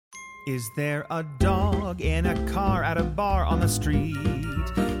Is there a dog in a car at a bar on the street?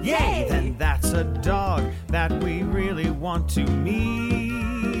 Yay! Then that's a dog that we really want to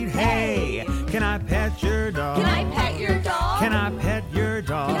meet. Hey, can I pet your dog? Can I pet your dog? Can I pet your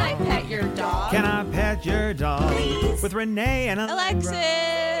dog? Can I pet your dog? Can I pet your dog? Please. With Renee and Alexis.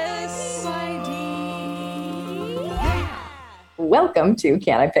 Welcome to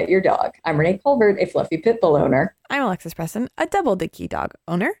Can I Pet Your Dog? I'm Renee Colbert, a fluffy pit bull owner. I'm Alexis Preston, a double dicky dog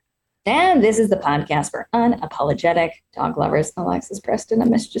owner. And this is the podcast for unapologetic dog lovers. Alexis Preston, I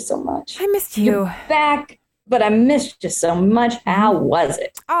missed you so much. I missed you. You're back, but I missed you so much. How was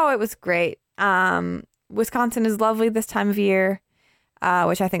it? Oh, it was great. Wisconsin is lovely this time of year,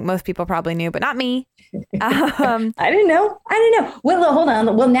 which I think most people probably knew, but not me. I didn't know. Well, hold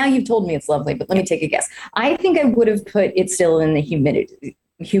on. Well, now you've told me it's lovely, but let me take a guess. I think I would have put it still in the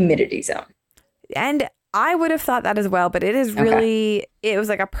humidity zone. And I would have thought that as well, but it is really, it was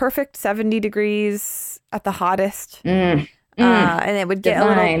like a perfect 70 degrees at the hottest. And it would get a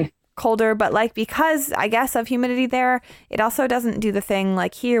little colder, but like, because I guess of humidity there, it also doesn't do the thing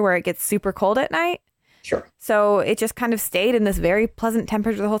like here where it gets super cold at night. Sure. So it just kind of stayed in this very pleasant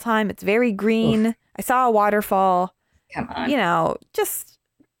temperature the whole time. It's very green. Oof. I saw a waterfall. Come on. You know, just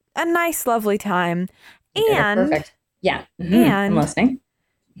a nice, lovely time. And perfect. Yeah. And I'm listening.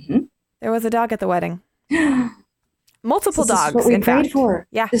 There was a dog at the wedding. Multiple dogs. This is what we in prayed fact. for.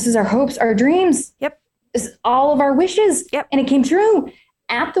 Yeah. This is our hopes, our dreams. Yep. This is all of our wishes. Yep. And it came true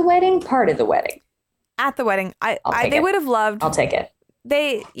at the wedding, part of the wedding. At the wedding. They would have loved. I'll take it.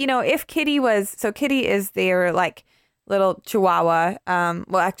 They, you know, if Kitty was, so Kitty is their like little Chihuahua.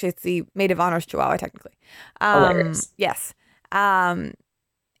 Well, actually it's the maid of honor's Chihuahua technically. Hilarious. Yes. And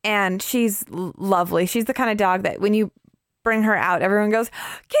she's lovely. She's the kind of dog that when you bring her out, everyone goes,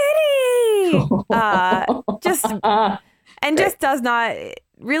 Kitty! Just does not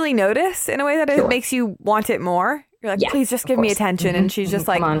really notice in a way that it makes you want it more. You're like, please just give me attention. And she's just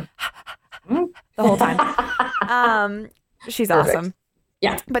like, the whole time. She's awesome.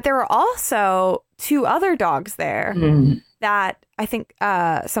 Yeah. But there were also two other dogs there that I think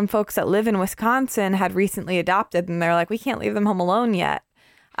some folks that live in Wisconsin had recently adopted. And they're like, we can't leave them home alone yet.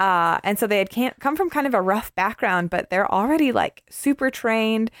 And so they had come from kind of a rough background, but they're already like super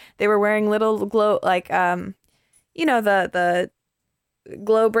trained. They were wearing little glow, like, you know, the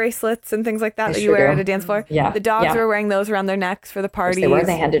glow bracelets and things like that you wear at a dance floor. Yeah. The dogs were wearing those around their necks for the parties.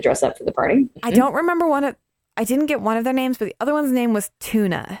 They had to dress up for the party. I don't remember I didn't get one of their names, but the other one's name was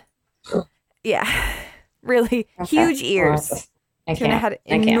Tuna. Yeah. Really huge ears. Tuna had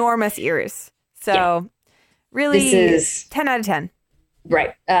enormous ears. So really this is 10 out of 10.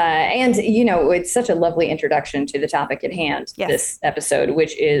 Right. And, you know, it's such a lovely introduction to the topic at hand, this episode,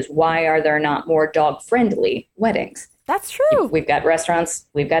 which is why are there not more dog-friendly weddings? That's true. We've got restaurants.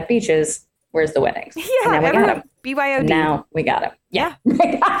 We've got beaches. Where's the weddings? Yeah. And now we got them. BYOD. Now we got them. Yeah.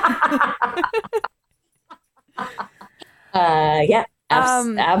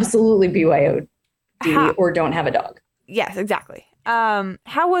 Absolutely BYOD or don't have a dog. Yes, exactly.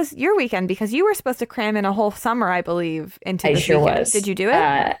 How was your weekend? Because you were supposed to cram in a whole summer, I believe, into this weekend. Was. Did you do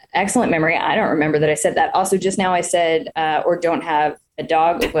it? Excellent memory. I don't remember that I said that. Also, just now I said, or don't have a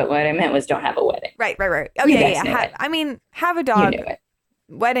dog, but what I meant was don't have a wedding. Right. Oh, yeah. I mean, have a dog. You knew it.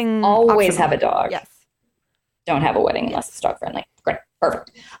 Wedding. Always optional. have a dog. Yes. Don't have a wedding unless it's dog friendly. Great.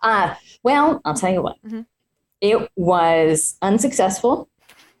 Perfect. Well, I'll tell you what. It was unsuccessful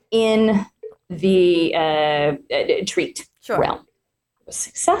in the treat realm. It was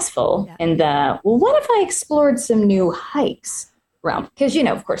successful in the, well, what if I explored some new hikes realm? Because, you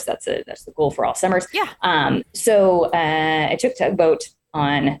know, of course, that's the goal for all summers. Yeah. So I took tugboat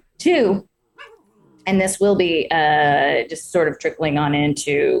on 2, and this will be just sort of trickling on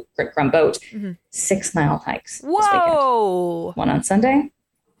into Crick Crumb Boat. 6-mile hikes. Whoa. One on Sunday,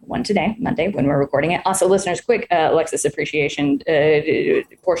 one today, Monday, when we're recording it. Also, listeners, quick Alexis appreciation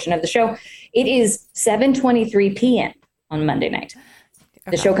portion of the show. It is 7:23 p.m. on Monday night.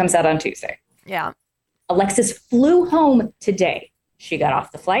 The show comes out on Tuesday. Yeah. Alexis flew home today. She got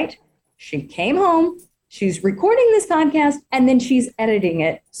off the flight. She came home. She's recording this podcast, and then she's editing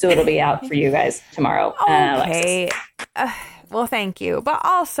it, so it'll be out for you guys tomorrow. Okay. Well, thank you. But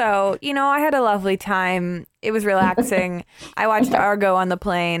also, you know, I had a lovely time. It was relaxing. I watched Argo on the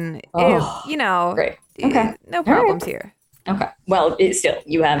plane. You know, great. Okay. No problems here. Okay. Well,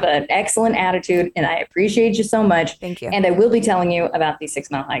 you have an excellent attitude, and I appreciate you so much. Thank you. And I will be telling you about these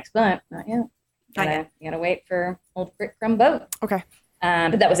 6-mile hikes, but not yet. You gotta wait for old Crick Crumb Boat. Okay.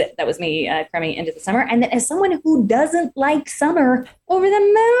 But that was it. That was me cramming into the summer. And then as someone who doesn't like summer, over the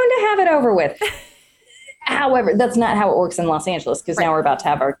moon to have it over with. However, that's not how it works in Los Angeles because now we're about to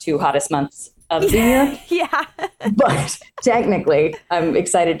have our 2 hottest months of the year. Yeah. But technically, I'm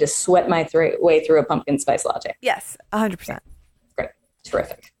excited to sweat my way through a pumpkin spice latte. Yes, 100%. Great.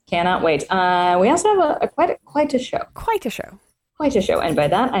 Terrific. Cannot wait. We also have quite a show. Quite a show. Quite a show. And by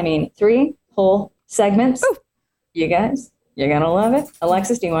that, I mean 3 whole segments. Ooh. You guys, you're going to love it.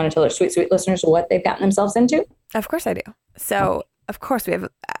 Alexis, do you want to tell our sweet, sweet listeners what they've gotten themselves into? Of course I do. So, of course, we have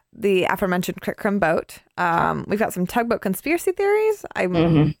the aforementioned Crit Crim boat. We've got some tugboat conspiracy theories.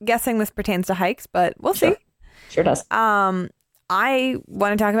 I'm guessing this pertains to hikes, but we'll see. Sure does. I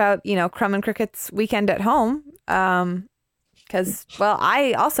want to talk about, Crumb and Cricket's weekend at home. Because, well,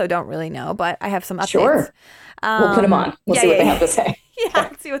 I also don't really know, but I have some updates. Sure. We'll put them on. We'll see what they have to say. Yeah,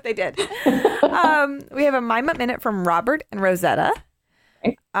 let's see what they did. We have a Mime Up Minute from Robert and Rosetta.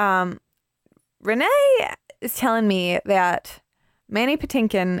 Renee is telling me that Mandy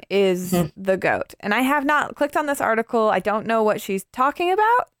Patinkin is the GOAT. And I have not clicked on this article. I don't know what she's talking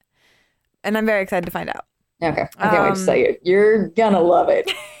about. And I'm very excited to find out. Okay. I can't wait to tell you. You're going to love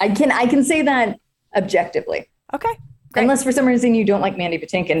it. I can say that objectively. Okay. Great. Unless for some reason you don't like Mandy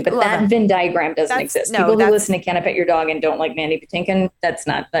Patinkin, but that Venn diagram doesn't exist. People who listen to Can I Pet Your Dog and don't like Mandy Patinkin, that's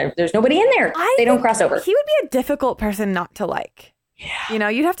not, there's nobody in there. They don't cross over. He would be a difficult person not to like. Yeah.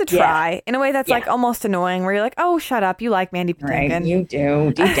 You'd have to try in a way that's like almost annoying where you're like, oh, shut up. You like Mandy Patinkin. Right, you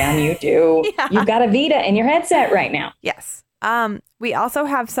do. Deep down, you do. You've got a Vita in your headset right now. Yes. We also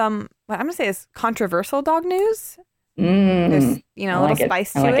have some, what I'm going to say is controversial dog news. There's, a little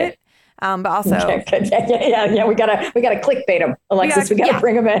spice to it. But also, yeah. We gotta clickbait them, Alexis. We gotta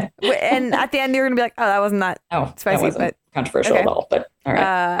bring them in. And at the end, you're gonna be like, "Oh, that wasn't that spicy, that wasn't but controversial at all." But all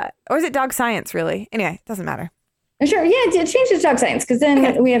right. Or is it dog science? Really? Anyway, doesn't matter. Sure. Yeah, change it to dog science because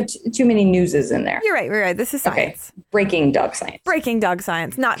then we have too many newses in there. You're right. We're right. This is science. Okay. Breaking dog science. Breaking dog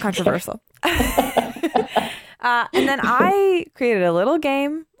science. Not controversial. And then I created a little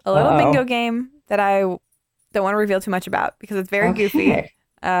game, a little bingo game that I don't want to reveal too much about because it's very goofy.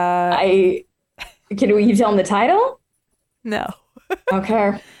 Can you tell them the title? No.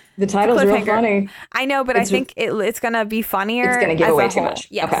 Okay. The title's real funny. I know, but I think it's gonna be funnier. It's gonna give away too much.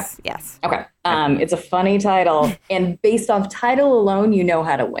 Yes. Okay. Yes. Okay. It's a funny title, and based off title alone, you know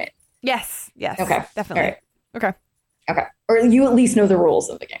how to win. Yes. Yes. Okay. Definitely. Right. Okay. Okay. Or you at least know the rules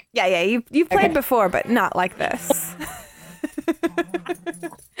of the game. Yeah. Yeah. You've played before, but not like this.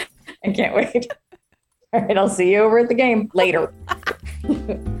 I can't wait. All right, I'll see you over at the game later.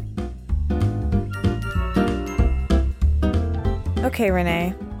 Okay,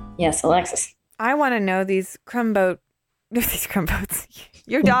 Renee. Yes, Alexis. I want to know these Crumboats.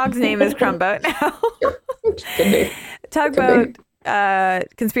 Your dog's name is Crumboat now. Could be. Tugboat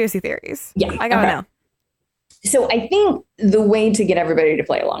conspiracy theories. Yeah. I gotta know. So I think the way to get everybody to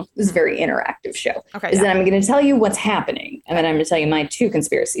play along, this is a very interactive show, is that I'm going to tell you what's happening. And then I'm going to tell you my 2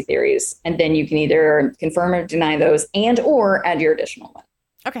 conspiracy theories. And then you can either confirm or deny those and or add your additional one.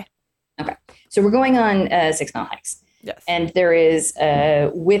 Okay. So we're going on 6 mile hikes. Yes. And there is,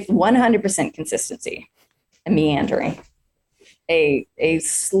 with 100% consistency, a meandering, a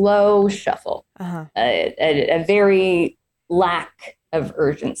slow shuffle, a very lack of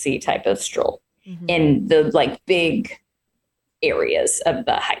urgency type of stroll. In the big areas of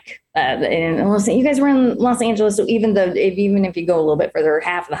the hike. And you guys were in Los Angeles, so even if you go a little bit further,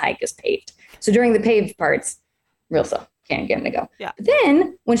 half of the hike is paved. So during the paved parts, real slow, can't get them to go. Yeah. But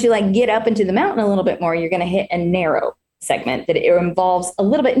then once you get up into the mountain a little bit more, you're going to hit a narrow segment that it involves a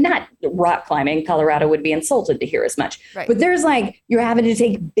little bit, not rock climbing. Colorado would be insulted to hear as much, but there's you're having to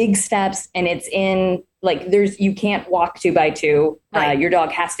take big steps, and it's in you can't walk 2 by 2. Right. Your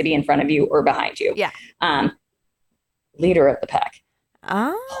dog has to be in front of you or behind you. Yeah. Leader of the pack,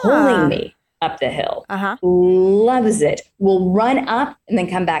 pulling me up the hill, loves it. Will run up and then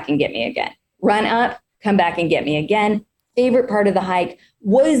come back and get me again. Run up, come back and get me again. Favorite part of the hike,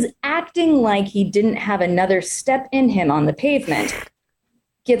 was acting like he didn't have another step in him on the pavement.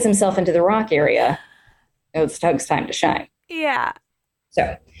 Gets himself into the rock area. It's Tug's time to shine. Yeah.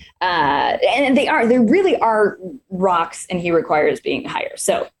 So, and they really are rocks, and he requires being higher.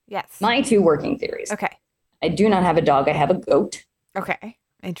 So, yes, my 2 working theories. Okay. I do not have a dog. I have a goat. Okay.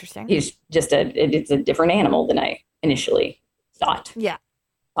 Interesting. He's just it's a different animal than I initially thought. Yeah.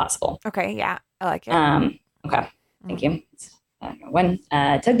 Possible. Okay. Yeah. I like it. Okay. Thank you. When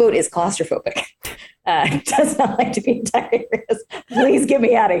Tugboat is claustrophobic, does not like to be in areas. Please get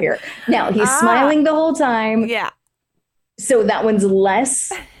me out of here. Now he's smiling the whole time. Yeah. So that one's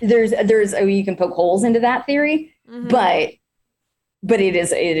less. There's you can poke holes into that theory, but it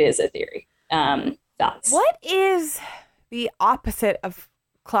is a theory. Thoughts? What is the opposite of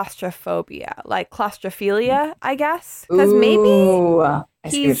claustrophobia, like claustrophilia, I guess. Because maybe Ooh, I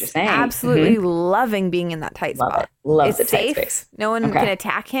see what you're he's saying. absolutely loving being in that tight Love spot. it. Love It's the tight safe. space. No one Okay. can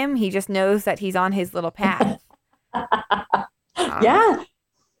attack him. He just knows that he's on his little path. Yeah.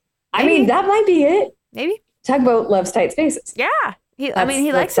 I maybe. mean, that might be it. Maybe. Tugboat loves tight spaces. Yeah. He That's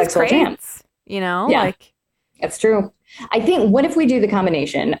likes his sexual jam. crates. You know, Yeah. like That's true. I think, what if we do the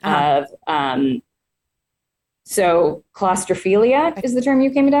combination Uh-huh. of, so claustrophilia is the term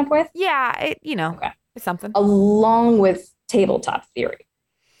you came up with, yeah, Okay. it's something. along with tabletop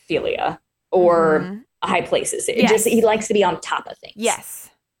philia or Mhm. high places. It Yes. just, he likes to be on top of things. Yes.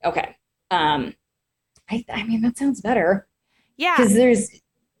 Okay. I mean, that sounds better Yeah. because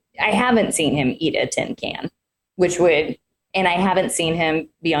I haven't seen him eat a tin can, and I haven't seen him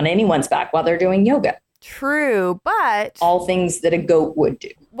be on anyone's back while they're doing yoga. True, but All things that a goat would do.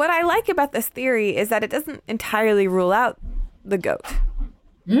 what I like about this theory is that it doesn't entirely rule out the goat.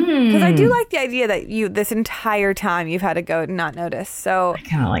 Because I do like the idea that this entire time you've had a goat and not noticed. So I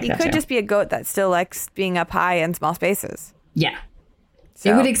kind of like he that could too. just be a goat that still likes being up high in small spaces. Yeah.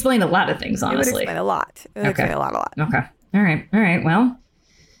 So It would explain a lot of things, it would honestly. explain a lot. It would Okay. explain a lot. Okay. All right. Well,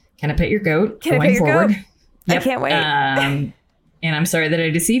 can I pet your goat Can I going pet your forward? goat? I Yep. can't wait. And I'm sorry that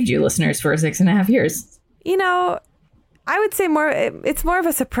I deceived you, listeners, for 6.5 years. You know, I would say it's more of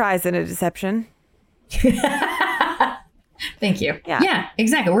a surprise than a deception. Thank you. Yeah. Yeah,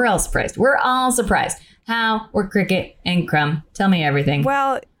 exactly. We're all surprised. We're all surprised. How were Cricket and Crumb? Tell me everything.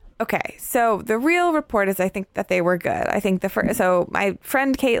 Well, okay. So the real report is I think that they were good. I think so my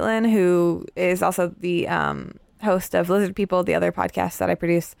friend Caitlin, who is also the host of Lizard People, the other podcast that I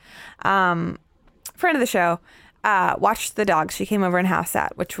produce, friend of the show, watched the dogs. She came over and house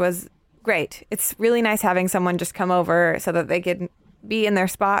sat, which was great. It's really nice having someone just come over so that they could be in their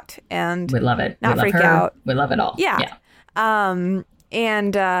spot and we love it. not we love freak her. out. We love it all. Yeah.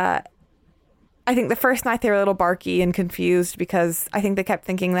 And I think the first night they were a little barky and confused because I think they kept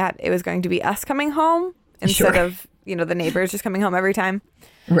thinking that it was going to be us coming home instead Sure. of, the neighbors just coming home every time.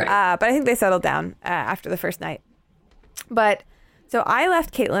 Right. But I think they settled down after the first night. But so I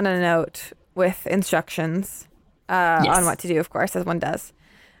left Caitlin a note with instructions on what to do, of course, as one does.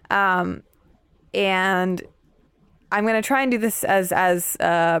 And I'm going to try and do this as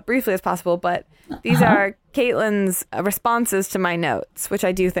briefly as possible, but these are Caitlin's responses to my notes, which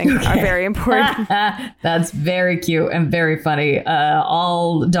I do think are very important. That's very cute and very funny.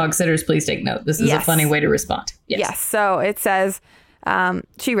 All dog sitters, please take note. This is a Yes. funny way to respond. Yes. So it says,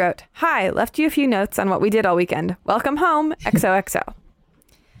 she wrote, "Hi, left you a few notes on what we did all weekend. Welcome home, XOXO."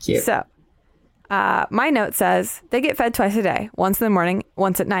 Cute. So my note says, they get fed twice a day, once in the morning,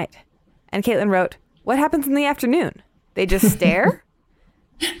 once at night. And Caitlin wrote, "What happens in the afternoon? They just stare?"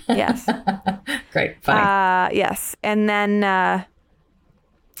 Yes. Great. Funny. Yes. And then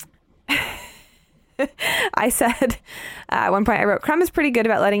I said, at one point I wrote, "Crumb is pretty good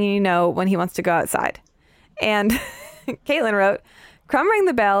about letting you know when he wants to go outside." And Caitlin wrote, "Crumb rang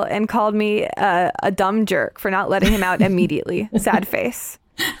the bell and called me a dumb jerk for not letting him out immediately. Sad face."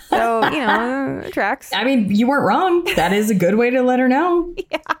 So, it tracks. I mean, you weren't wrong. That is a good way to let her know.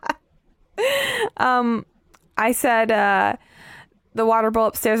 I said, the water bowl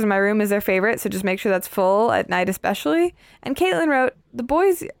upstairs in my room is their favorite, so just make sure that's full at night especially. And Caitlin wrote, the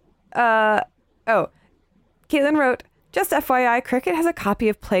boys, Caitlin wrote, "Just FYI, Cricket has a copy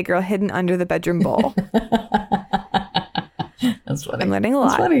of Playgirl hidden under the bedroom bowl." That's funny. I'm learning a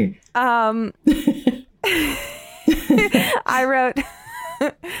lot. That's funny. I wrote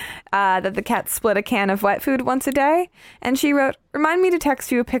that the cat split a can of wet food once a day. And she wrote, "Remind me to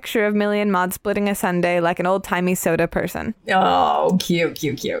text you a picture of Millie and Maud splitting a sundae like an old-timey soda person." Oh, cute.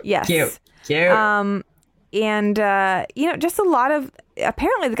 Yes. Cute. And, just a lot of,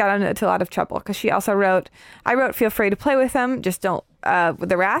 apparently they got into a lot of trouble because she also wrote, I wrote, "Feel free to play with them, just don't, with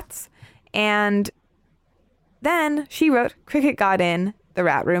the rats." And then she wrote, "Cricket got in the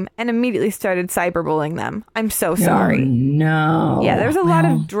rat room and immediately started cyberbullying them. I'm so sorry." Oh, no. Yeah, there's a lot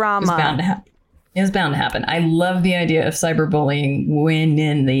of It's drama. bound to happen. It's bound to happen. I love the idea of cyberbullying when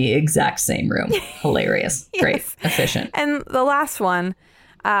in the exact same room. Hilarious. Great. Yes. Efficient. And the last one,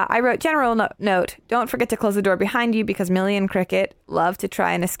 I wrote, "General note, don't forget to close the door behind you because Millie and Cricket love to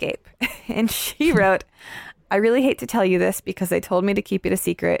try and escape." And she wrote, "I really hate to tell you this because they told me to keep it a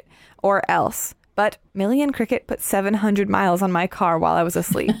secret or else. But Millie and Cricket put 700 miles on my car while I was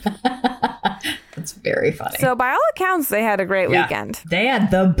asleep." That's very funny. So by all accounts, they had a great Yeah. weekend. They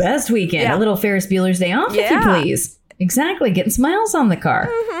had the best weekend. Yeah. A little Ferris Bueller's Day Off, if you Yeah. please. Exactly. Getting smiles on the car.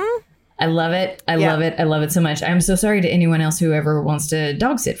 I love it. I Yeah. love it. I love it so much. I'm so sorry to anyone else who ever wants to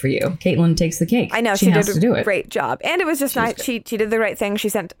dog sit for you. Caitlin takes the cake. I know she she has did to do a it. great job, and it was just nice. She did the right thing. She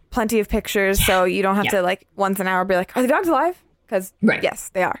sent plenty of pictures, so you don't have to like once an hour be like, "Are the dogs alive?" Because Right. yes,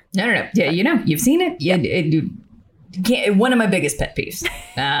 they are. No. Yeah, you know, you've seen it. Yeah, you can't. One of my biggest pet peeves.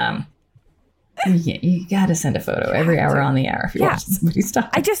 You gotta send a photo every hour on the hour if you're Yeah. watching somebody's dog.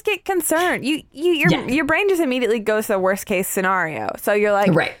 I just get concerned. Your brain just immediately goes to the worst case scenario. So you're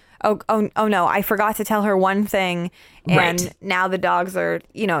like, Right. Oh no, I forgot to tell her one thing, and Right. now the dogs are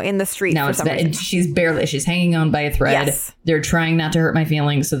in the street Now for it's some reason. she's hanging on by a thread. Yes. They're trying not to hurt my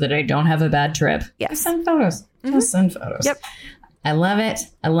feelings so that I don't have a bad trip. Yes. Just send photos. Just send photos. Yep. I love it.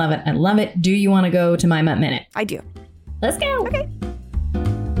 I love it. I love it. Do you want to go to my Mutt Minute? I do. Let's go. Okay.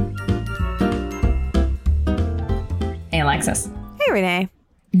 Hey, Alexis. Hey Renee.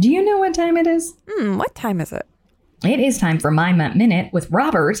 Do you know what time it is? What time is it? It is time for my Mutt Minute with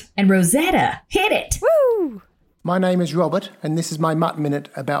Robert and Rosetta. Hit it. Woo! My name is Robert, and this is my Mutt Minute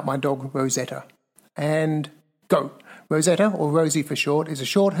about my dog Rosetta. And go! Rosetta, or Rosie for short, is a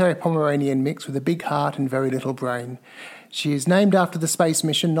short-haired Pomeranian mix with a big heart and very little brain. She is named after the space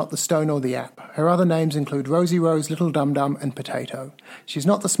mission, not the stone or the app. Her other names include Rosie Rose, Little Dum Dum, and Potato. She's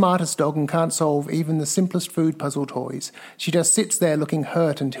not the smartest dog and can't solve even the simplest food puzzle toys. She just sits there looking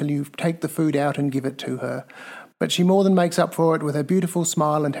hurt until you take the food out and give it to her. But she more than makes up for it with her beautiful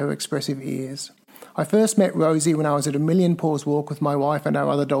smile and her expressive ears. I first met Rosie when I was at a Million Paws walk with my wife and our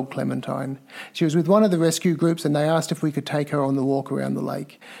other dog Clementine. She was with one of the rescue groups and they asked if we could take her on the walk around the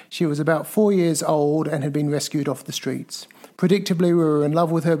lake. She was about 4 years old and had been rescued off the streets. Predictably, we were in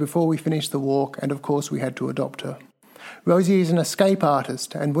love with her before we finished the walk, and of course we had to adopt her. Rosie is an escape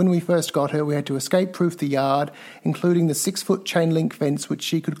artist, and when we first got her, we had to escape-proof the yard, including the 6-foot chain-link fence which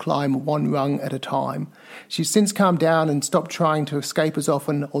she could climb one rung at a time. She's since calmed down and stopped trying to escape as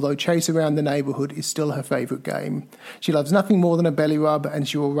often, although chase around the neighbourhood is still her favourite game. She loves nothing more than a belly rub, and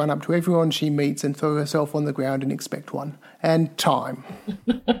she will run up to everyone she meets and throw herself on the ground and expect one. And time.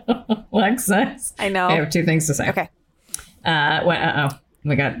 Alexis. I know. I have two things to say. Okay. We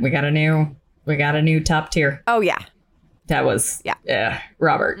got a new top tier. Oh yeah. That was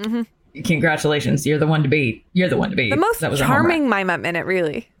Robert. Mm-hmm. Congratulations. You're the one to beat. The most That was a home run. charming My Mutt Minute,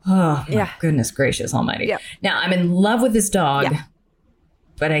 really. Oh, my Yeah. goodness gracious almighty. Yep. Now, I'm in love with this dog, Yeah.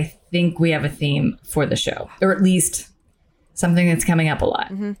 but I think we have a theme for the show, or at least something that's coming up a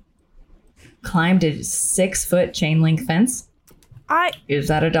lot. Mm-hmm. Climbed a 6-foot chain link fence. Is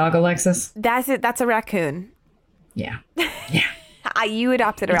that a dog, Alexis? That's it. That's a raccoon. Yeah. Yeah. You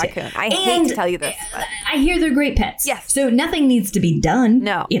adopted a raccoon. I hate And to tell you this, but I hear they're great pets. Yes. So nothing needs to be done.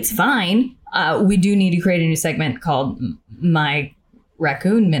 No. It's fine. We do need to create a new segment called My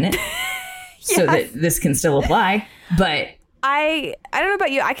Raccoon Minute so that this can still apply. But I don't know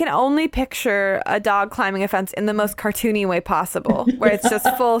about you. I can only picture a dog climbing a fence in the most cartoony way possible, where it's just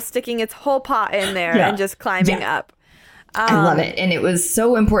full, sticking its whole paw in there Yeah. and just climbing Yeah. up. I love it. And it was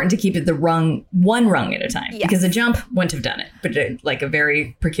so important to keep it one rung at a time. Yes. Because a jump wouldn't have done it, but like a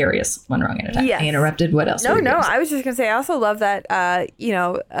very precarious one rung at a time. Yes. I interrupted. What else? No, were you gonna say? I was just gonna say I also love that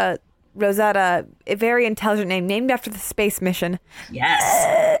Rosetta, a very intelligent name, named after the space mission. Yes.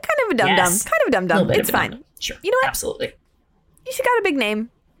 Kind of a dum-dum. Yes. Kind of a dum-dum. Little bit It's of a fine. dum-dum. Sure. You know what? Absolutely. She got a big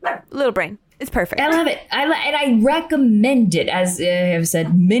name. Little brain. It's perfect. I love it. And I recommend it, as I have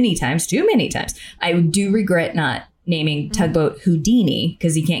said many times, too many times. I do regret not naming Tugboat Houdini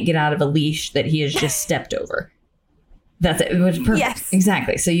because he can't get out of a leash that he has just stepped over. That's it. It was perfect. Yes.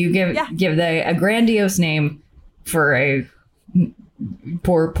 Exactly. So you give a grandiose name for a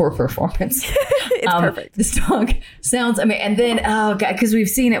poor performance. It's perfect. This dog sounds, and then, oh God, because we've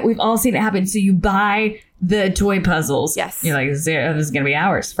all seen it happen. So you buy the toy puzzles. Yes. You're like, this is going to be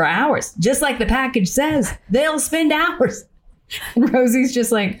hours. Just like the package says, they'll spend hours. And Rosie's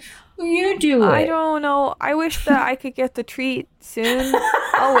just like, well, you do it. I don't know. I wish that I could get the treat soon.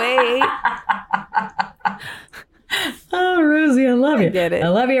 Oh, wait. Oh, Rosie, I love you. get it. I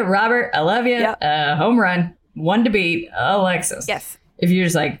love you, Robert. I love you. Yep. Home run. One to beat. Alexis. Yes. If you're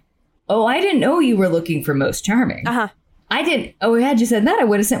just like, oh, I didn't know you were looking for most charming. Uh-huh. I didn't. Oh, had you said that, I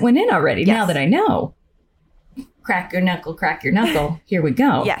would have sent one in already. Now that I know. Crack your knuckle, crack your knuckle. Here we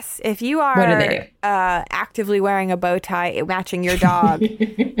go. Yes. If you are What do they do? Actively wearing a bow tie matching your dog,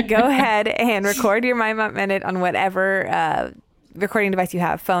 go ahead and record your My Mutt Minute on whatever recording device you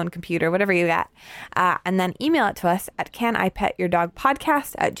have, phone, computer, whatever you got. And then email it to us at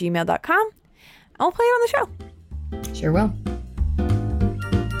canipetyourdogpodcast@gmail.com. And we'll play it on the show. Sure will.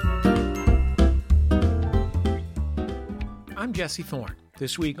 I'm Jesse Thorne.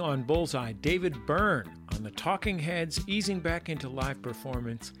 This week on Bullseye, David Byrne on on the talking heads easing back into live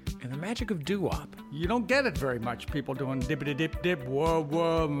performance and the magic of doo-wop. You don't get it very much, people doing dippity-dip-dip, whoa,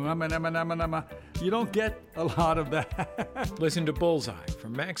 whoa, nama. You don't get a lot of that. Listen to Bullseye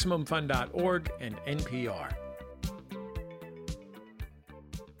from MaximumFun.org and NPR.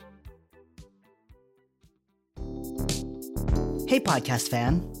 Hey podcast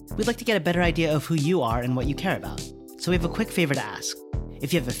fan, we'd like to get a better idea of who you are and what you care about. So we have a quick favor to ask.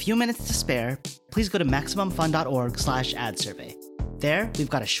 If you have a few minutes to spare, please go to MaximumFun.org/ad survey. There,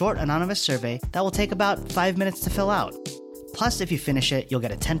 we've got a short anonymous survey that will take about 5 minutes to fill out. Plus, if you finish it, you'll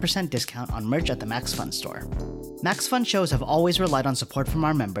get a 10% discount on merch at the Max Fun store. Max Fun shows have always relied on support from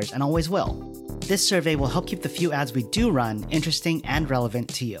our members and always will. This survey will help keep the few ads we do run interesting and relevant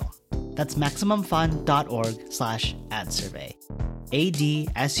to you. That's MaximumFun.org/ad survey. ADSURVEY.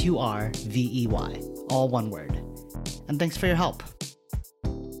 All one word. And thanks for your help.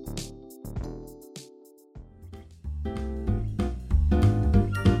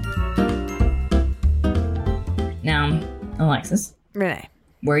 Now, Alexis, Renee.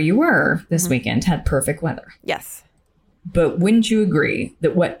 where you were this weekend had perfect weather. Yes. But wouldn't you agree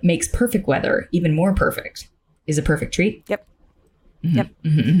that what makes perfect weather even more perfect is a perfect treat? Yep. Mm-hmm. Yep.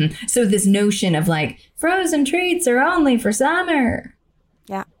 Mm-hmm. So this notion of like frozen treats are only for summer.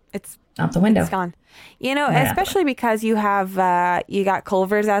 Yeah. It's out the window. It's gone. You know, Right especially because you have you got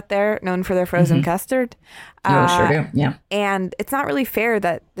Culver's out there known for their frozen custard. Oh, sure do. Yeah. And it's not really fair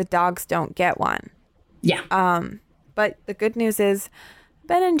that the dogs don't get one. Yeah. But the good news is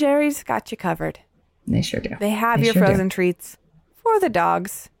Ben and Jerry's got you covered. They sure do. They have your frozen treats for the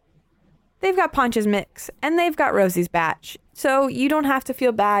dogs. They've got Ponch's Mix and they've got Rosie's Batch. So you don't have to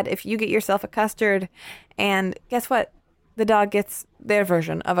feel bad if you get yourself a custard. And guess what? The dog gets their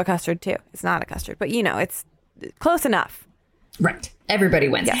version of a custard too. It's not a custard, but you know, it's close enough. Right. Everybody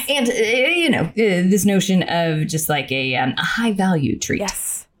wins. Yes. And, this notion of just like a high value treat.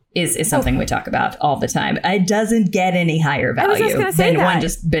 Yes. Is something we talk about all the time. It doesn't get any higher value I was just gonna say than that. one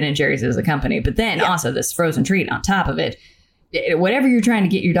just Ben and Jerry's as a company. But then also this frozen treat on top of it. Whatever you're trying to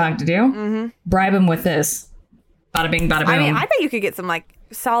get your dog to do, bribe him with this. Bada bing, bada boom. I mean, I bet you could get some like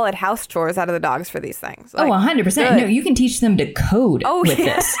solid house chores out of the dogs for these things. Like, 100%. good. No, you can teach them to code with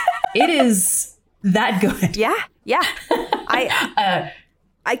this. It is that good. Yeah. I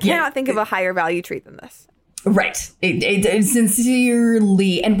cannot think of a higher value treat than this. Right. It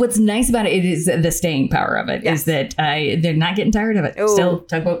sincerely. And what's nice about it is the staying power of it is that they're not getting tired of it. Ooh. Still,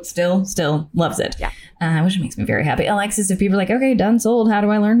 Tugboat still loves it. Yeah. Which makes me very happy. Alexis, if people are like, okay, done, sold, how do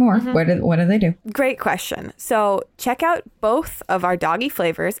I learn more? What do they do? Great question. So check out both of our doggy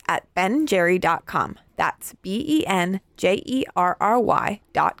flavors at benjerry.com. That's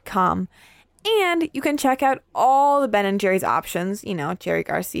BenJerry.com. And you can check out all the Ben & Jerry's options, you know, Jerry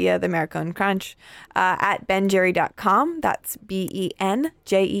Garcia, the Americone Crunch, at benjerry.com. That's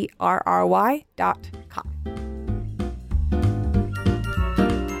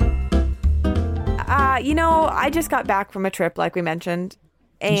BenJerry.com. You know, I just got back from a trip, like we mentioned.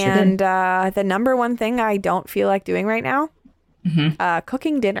 And the number one thing I don't feel like doing right now,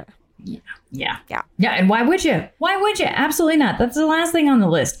 cooking dinner. Yeah. And why would you? Absolutely not. That's the last thing on the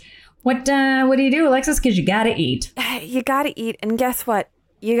list. What do you do, Alexis? Because you got to eat. You got to eat. And guess what?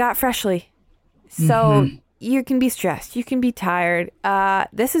 You got Freshly. So you can be stressed. You can be tired.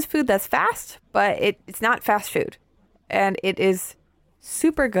 This is food that's fast, but it's not fast food. And it is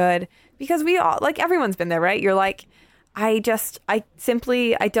super good because we all, like everyone's been there, right? You're like, I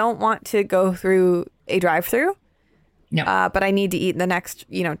don't want to go through a drive-through. No. But I need to eat in the next,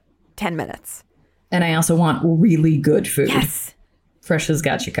 10 minutes. And I also want really good food. Yes. Freshly's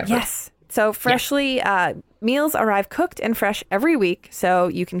got you covered. Yes. So Freshly meals arrive cooked and fresh every week, so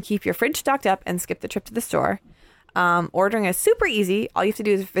you can keep your fridge stocked up and skip the trip to the store. Ordering is super easy. All you have to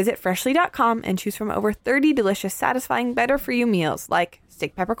do is visit freshly.com and choose from over 30 delicious, satisfying, better for you meals like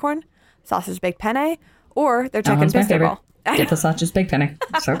steak peppercorn, sausage baked penne, or their chicken biscuit roll. Get the sausage baked penne.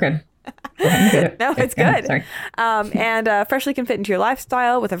 So good. Go ahead and get it. No, it's good. Sorry. And Freshly can fit into your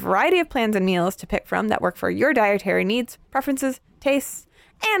lifestyle with a variety of plans and meals to pick from that work for your dietary needs, preferences, tastes,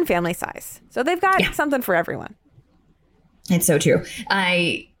 and family size. So they've got something for everyone. It's so true.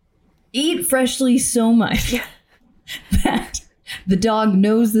 I eat Freshly so much that the dog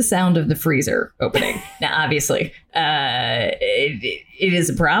knows the sound of the freezer opening. Now, obviously, it is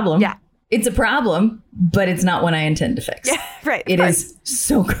a problem. Yeah. It's a problem, but it's not one I intend to fix. Yeah, right. It is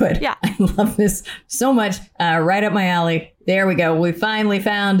so good. Yeah. I love this so much. Right up my alley. There we go. We finally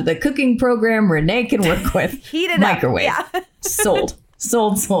found the cooking program Renee can work with. Heat it Microwave. up. Yeah. Sold.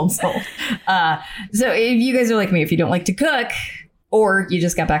 So if you guys are like me, if you don't like to cook, Or you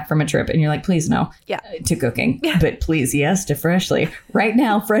just got back from a trip and you're like, please no to cooking, but please yes to Freshly. Right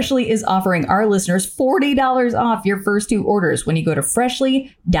now, Freshly is offering our listeners $40 off your first 2 orders when you go to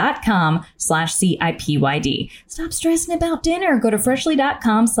freshly.com/CIPYD. Stop stressing about dinner. Go to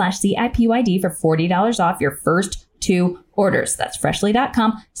freshly.com/CIPYD for $40 off your first 2 orders. That's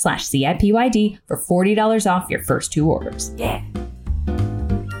freshly.com/CIPYD for $40 off your first 2 orders. Yeah.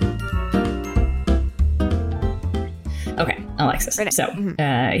 Okay, Alexis. So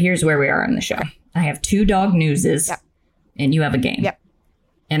here's where we are in the show. I have 2 dog newses, and you have a game. Yep.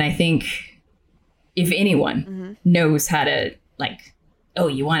 And I think if anyone knows how to, like, oh,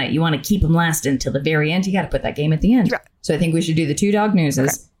 you want to keep them lasting until the very end, you got to put that game at the end. Right. So I think we should do the 2 dog newses.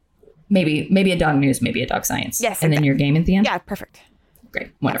 Okay. Maybe a dog news, maybe a dog science. Yes. And then your game at the end? Yeah, perfect.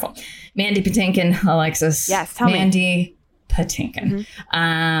 Great. Wonderful. Mandy Patinkin, Alexis. Yes, tell me. Mandy Patinkin.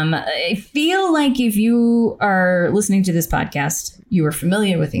 I feel like if you are listening to this podcast, you are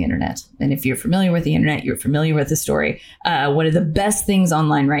familiar with the internet. And if you're familiar with the internet, you're familiar with the story. One of the best things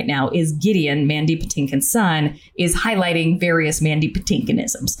online right now is Gideon, Mandy Patinkin's son, is highlighting various Mandy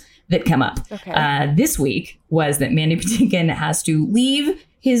Patinkinisms that come up. Okay. This week was that Mandy Patinkin has to leave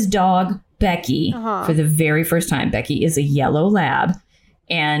his dog, Becky, for the very first time. Becky is a yellow lab.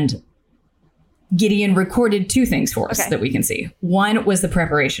 And Gideon recorded 2 things for us that we can see. One was the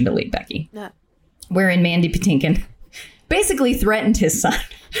preparation to leave Becky, wherein Mandy Patinkin basically threatened his son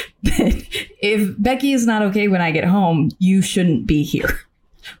that if Becky is not okay when I get home, you shouldn't be here.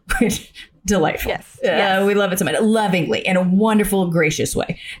 Which, delightful. Yes. We love it so much. Lovingly, in a wonderful, gracious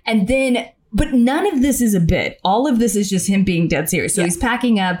way. And then, but none of this is a bit. All of this is just him being dead serious. So he's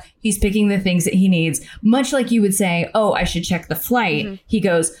packing up. He's picking the things that he needs. Much like you would say, oh, I should check the flight. He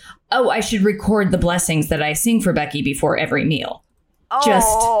goes, oh, I should record the blessings that I sing for Becky before every meal. Yes,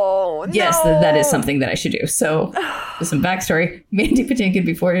 that is something that I should do. So, with some backstory, Mandy Patinkin,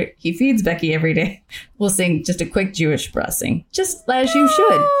 before he feeds Becky every day, will sing just a quick Jewish blessing, just as you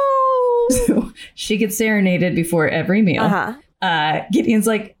should. So, she gets serenaded before every meal. Gideon's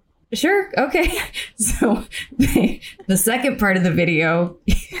like, sure, okay. So, the second part of the video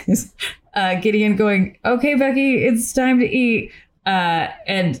is Gideon going, okay, Becky, it's time to eat.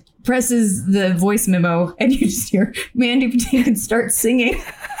 And presses the voice memo, and you just hear Mandy Patinkin start singing,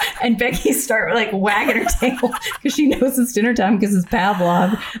 and Becky start like wagging her tail because she knows it's dinner time because it's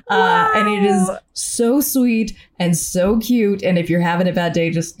Pavlov. And it is so sweet and so cute. And if you're having a bad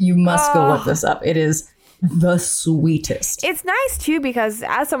day, you must go look this up. It is the sweetest. It's nice too because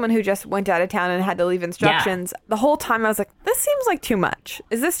as someone who just went out of town and had to leave instructions, the whole time I was like, this seems like too much.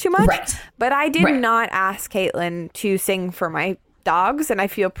 Is this too much? Right. But I did not ask Caitlin to sing for my dogs, and I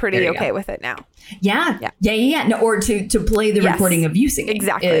feel pretty okay with it now. Yeah. No, or to play the recording of you singing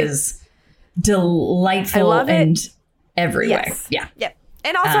is delightful. I love and every way. Yeah. Yep.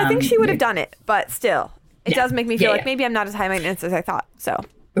 And also, I think she would have done it, but still, it does make me feel like maybe I'm not as high maintenance as I thought. So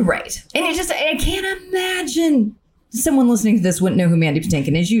right, and it just I can't imagine someone listening to this wouldn't know who Mandy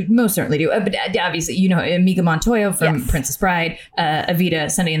Patinkin is. You most certainly do. But obviously, you know Amiga Montoya from Princess Bride,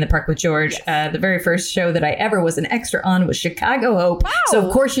 Evita, Sunday in the Park with George. The very first show that I ever was an extra on was Chicago Hope. Wow. So,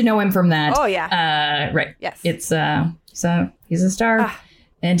 of course, you know him from that. Oh, yeah. Right. Yes. It's so he's a star,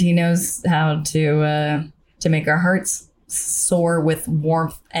 and he knows how to make our hearts soar with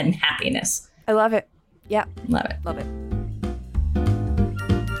warmth and happiness. I love it. Yeah. Love it. Love it.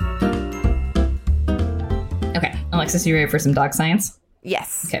 Okay, Alexis, you ready for some dog science?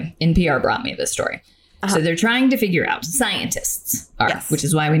 Yes. Okay, NPR brought me this story. So they're trying to figure out, scientists are, which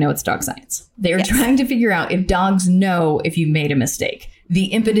is why we know it's dog science. They're trying to figure out if dogs know if you made a mistake. The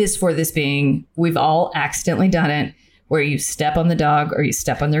impetus for this being, we've all accidentally done it, where you step on the dog or you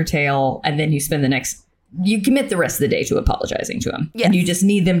step on their tail, and then you commit the rest of the day to apologizing to them. Yes. And you just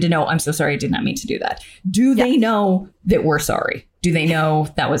need them to know, I'm so sorry, I did not mean to do that. Do they know that we're sorry? Do they know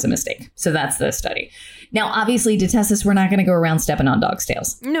that was a mistake? So that's the study. Now, obviously, to test this, we're not going to go around stepping on dogs'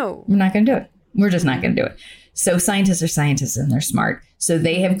 tails. No. We're not going to do it. We're just not going to do it. So scientists are scientists and they're smart. So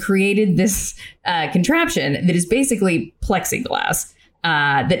they have created this contraption that is basically plexiglass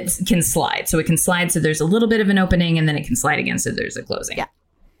that can slide. So it can slide so there's a little bit of an opening and then it can slide again so there's a closing. Yeah.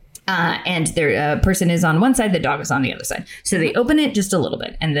 And their person is on one side, the dog is on the other side. So they open it just a little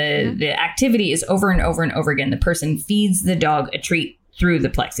bit. And the activity is over and over and over again. The person feeds the dog a treat through the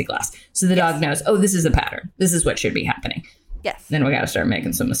plexiglass. So the dog knows, oh, this is a pattern. This is what should be happening. Yes. Then we got to start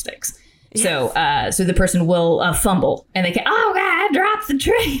making some mistakes. So the person will fumble and they can, oh God, I dropped the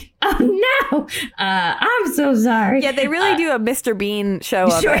treat. Oh no, I'm so sorry. Yeah, they really do a Mr. Bean show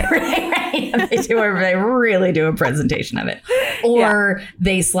of Sure, it. right. They really do a presentation of it. Or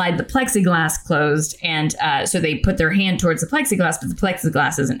they slide the plexiglass closed, and so they put their hand towards the plexiglass, but the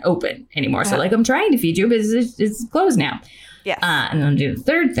plexiglass isn't open anymore. So like, I'm trying to feed you, but it's closed now. Yes. And they'll do the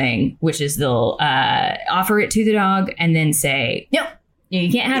third thing, which is they'll offer it to the dog and then say, no, you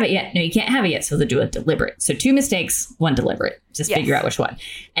can't have it yet. No, you can't have it yet. So they'll do a deliberate. So 2 mistakes, 1 deliberate. Just figure out which one.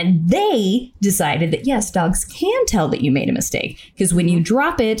 And they decided that, yes, dogs can tell that you made a mistake. Because when you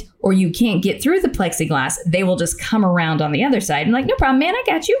drop it or you can't get through the plexiglass, they will just come around on the other side and like, no problem, man, I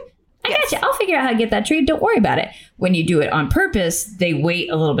got you. I got you. I'll figure out how to get that treat. Don't worry about it. When you do it on purpose, they wait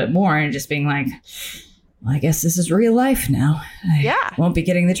a little bit more and just being like, well, I guess this is real life now. I won't be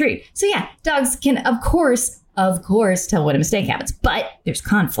getting the treat. So yeah, dogs can, of course, tell when a mistake happens. But there's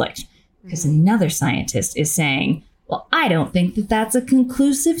conflict because another scientist is saying, well, I don't think that that's a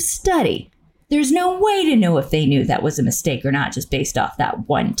conclusive study. There's no way to know if they knew that was a mistake or not just based off that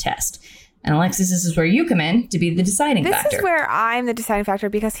one test. And Alexis, this is where you come in to be the deciding factor. This is where I'm the deciding factor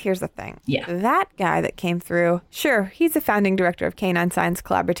because here's the thing. Yeah. That guy that came through, sure, he's the founding director of Canine Science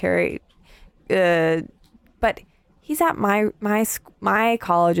Collaboratory, but he's at my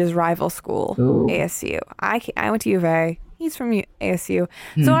college's rival school, ASU. I went to U of A. He's from ASU.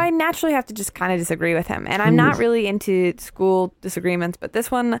 So I naturally have to just kind of disagree with him. And I'm not really into school disagreements, but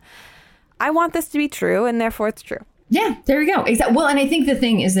this one, I want this to be true, and therefore it's true. Yeah, there you go. Exactly. Well, and I think the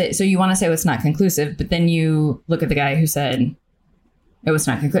thing is that, so you want to say it's not conclusive, but then you look at the guy who said it was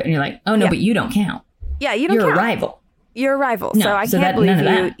not conclusive, and you're like, oh no, but you don't count. Yeah, you don't count. You're a rival. You're a rival. No, so I so can't believe none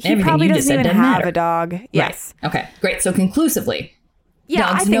of you. that. He probably doesn't even have a dog. Yes. Right. Okay, great. So conclusively,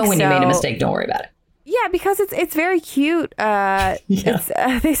 dogs I know think when you made a mistake. Don't worry about it. Yeah, because it's very cute.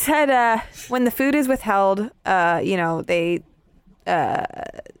 They said when the food is withheld, they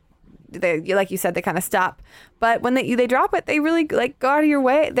like you said, they kind of stop. But when they drop it, they really like go out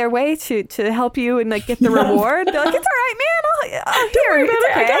of their way to help you and like get the reward. They're like, it's all right, man. Don't worry about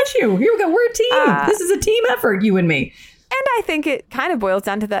it. I got you. Here we go. We're a team. This is a team effort, you and me. And I think it kind of boils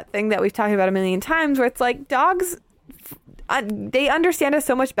down to that thing that we've talked about a million times, where it's like dogs, they understand us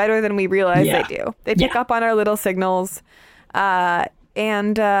so much better than we realize they do. They pick up on our little signals. Look,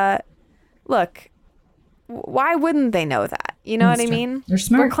 why wouldn't they know that? You know what I mean? They're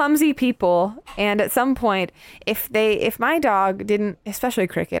smart. We're clumsy people, and at some point, if my dog didn't, especially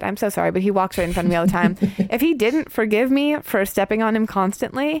Cricket, I'm so sorry, but he walks right in front of me all the time. If he didn't forgive me for stepping on him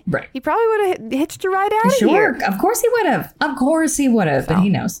constantly, he probably would have hitched a ride out of here. Of course he would have. But he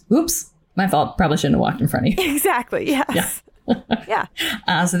knows. Oops, my fault. Probably shouldn't have walked in front of you. Exactly. Yes. Yeah.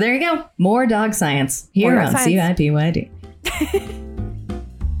 So there you go. More dog science here on CIPYD.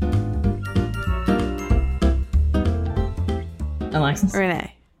 Alexis.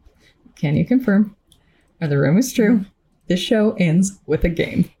 Renee. Can you confirm? Are the rumors true? This show ends with a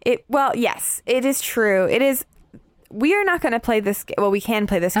game. Yes, it is true. It is. We are not going to play this. Well, we can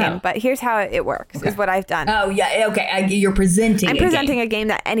play this game, but here's how it works. Is what I've done. Oh yeah. Okay. You're presenting. I'm presenting a game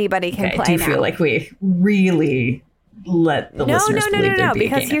that anybody can play. Do you feel like we really let the listeners believe No?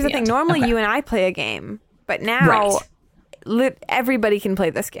 Because here's the thing. Normally, you and I play a game, but now. Everybody can play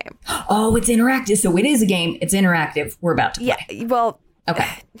this game. Oh, it's interactive. So it is a game. It's interactive. We're about to play. Yeah. Well, okay.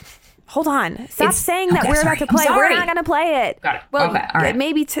 Hold on. Stop saying that we're about to play. We're not going to play it. Got it. Well, okay. All right.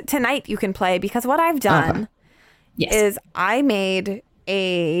 Maybe tonight you can play, because what I've done is I made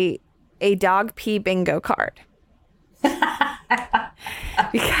a dog pee bingo card. Because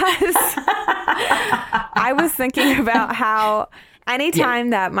I was thinking about how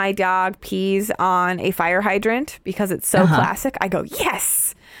anytime that my dog pees on a fire hydrant, because it's so classic, I go,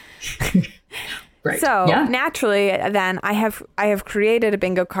 yes. Right. So naturally, then I have created a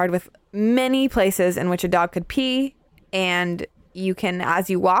bingo card with many places in which a dog could pee, and you can, as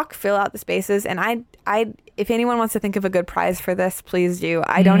you walk, fill out the spaces. And I if anyone wants to think of a good prize for this, please do.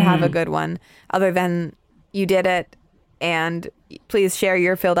 I don't have a good one other than you did it, and please share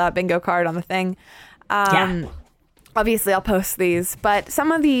your filled out bingo card on the thing. Obviously, I'll post these, but some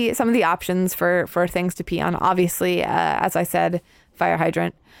of the options for things to pee on, obviously, as I said, fire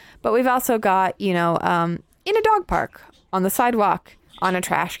hydrant. But we've also got, in a dog park, on the sidewalk, on a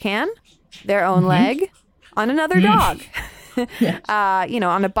trash can, their own leg, on another dog,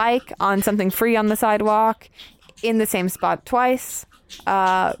 on a bike, on something free on the sidewalk, in the same spot twice,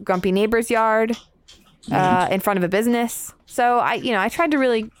 grumpy neighbor's yard, in front of a business. So I tried to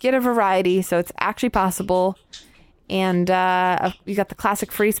really get a variety so it's actually possible. And you got the classic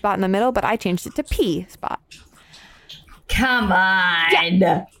free spot in the middle, but I changed it to pee spot. Come on.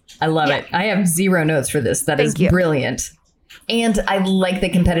 Yeah. I love it. I have 0 notes for this. That is Thank you. brilliant. And I like the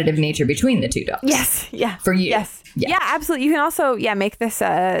competitive nature between the two dogs. Yes. Yeah. For you. Yes. Yeah. Yeah, absolutely. You can also, make this,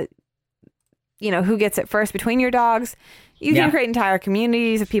 who gets it first between your dogs. You can create entire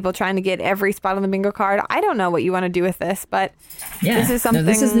communities of people trying to get every spot on the bingo card. I don't know what you want to do with this, but this is something.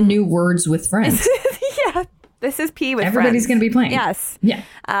 No, this is the new Words with Friends. Yeah. This is P with Everybody's going to be playing. Yes. Yeah.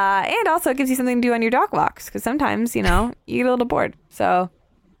 And also it gives you something to do on your dog walks because sometimes, you get a little bored. So.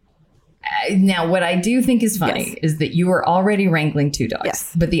 Now, what I do think is funny is that you are already wrangling 2 dogs.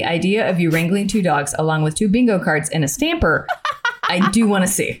 Yes. But the idea of you wrangling 2 dogs along with 2 bingo cards and a stamper, I do want to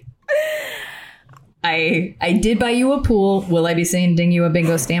see. I did buy you a pool. Will I be sending you a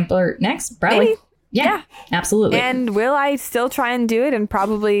bingo stamper next? Probably. Maybe. Yeah, absolutely. And will I still try and do it and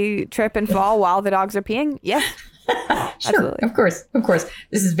probably trip and fall while the dogs are peeing? Yes. Sure, Absolutely. of course.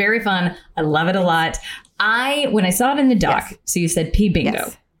 This is very fun. I love it a lot. When I saw it in the doc, so you said pee bingo.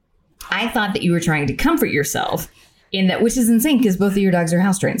 Yes. I thought that you were trying to comfort yourself in that, which is insane because both of your dogs are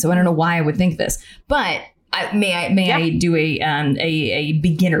house trained. So I don't know why I would think this, but may I do a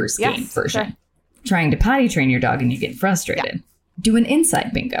beginner's game version? Sure. Trying to potty train your dog and you get frustrated. Yeah. Do an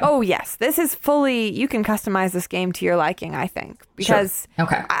inside bingo. Oh, yes. This is you can customize this game to your liking, I think. Because, sure.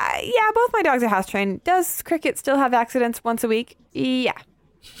 Okay. Both my dogs are house trained. Does Cricket still have accidents once a week? Yeah.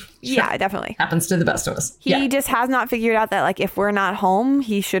 Sure. Yeah, definitely. Happens to the best of us. He just has not figured out that, if we're not home,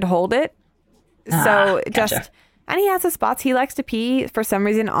 he should hold it. So gotcha. And he has the spots. He likes to pee for some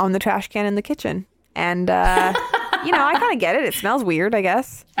reason on the trash can in the kitchen. And, I kind of get it. It smells weird, I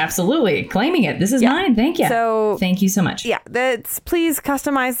guess. Absolutely. Claiming it. This is mine. Thank you. So thank you so much. Yeah. Please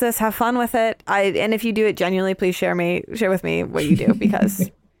customize this. Have fun with it. And if you do it genuinely, please share with me what you do because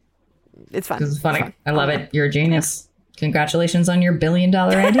it's fun. This is funny. Fun. I love it. You're a genius. Congratulations on your $1 billion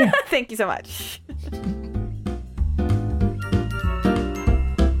idea. Thank you so much.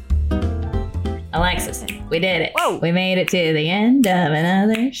 Alexis, we did it. Whoa. We made it to the end of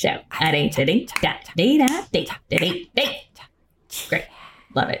another show. Great.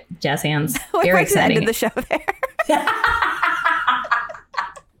 Love it. Jazz hands. Very exciting. Ended the show there.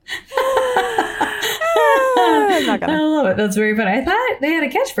 I love it. That's very funny. I thought they had a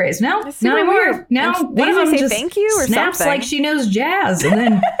catchphrase. No, not anymore. Weird. Now they one of them say just thank you or snaps something. like she knows jazz, and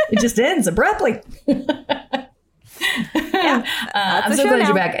then it just ends abruptly. I'm so glad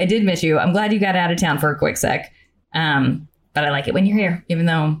you're back. I did miss you. I'm glad you got out of town for a quick sec. But I like it when you're here, even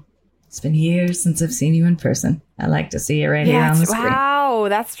though it's been years since I've seen you in person. I like to see you right here on the screen. Wow,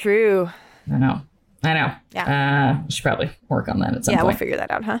 that's true. I know. Yeah. We should probably work on that at some point. Yeah, we'll figure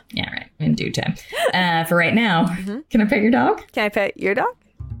that out, huh? Yeah, right. In due time. For right now, can I pet your dog? Can I pet your dog?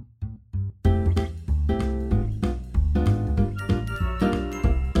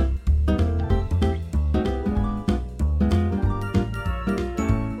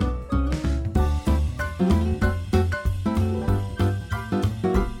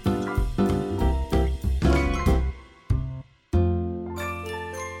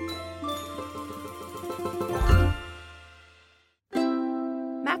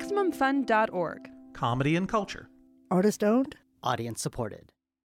 MaximumFun.org. Comedy and culture. Artist owned. Audience supported.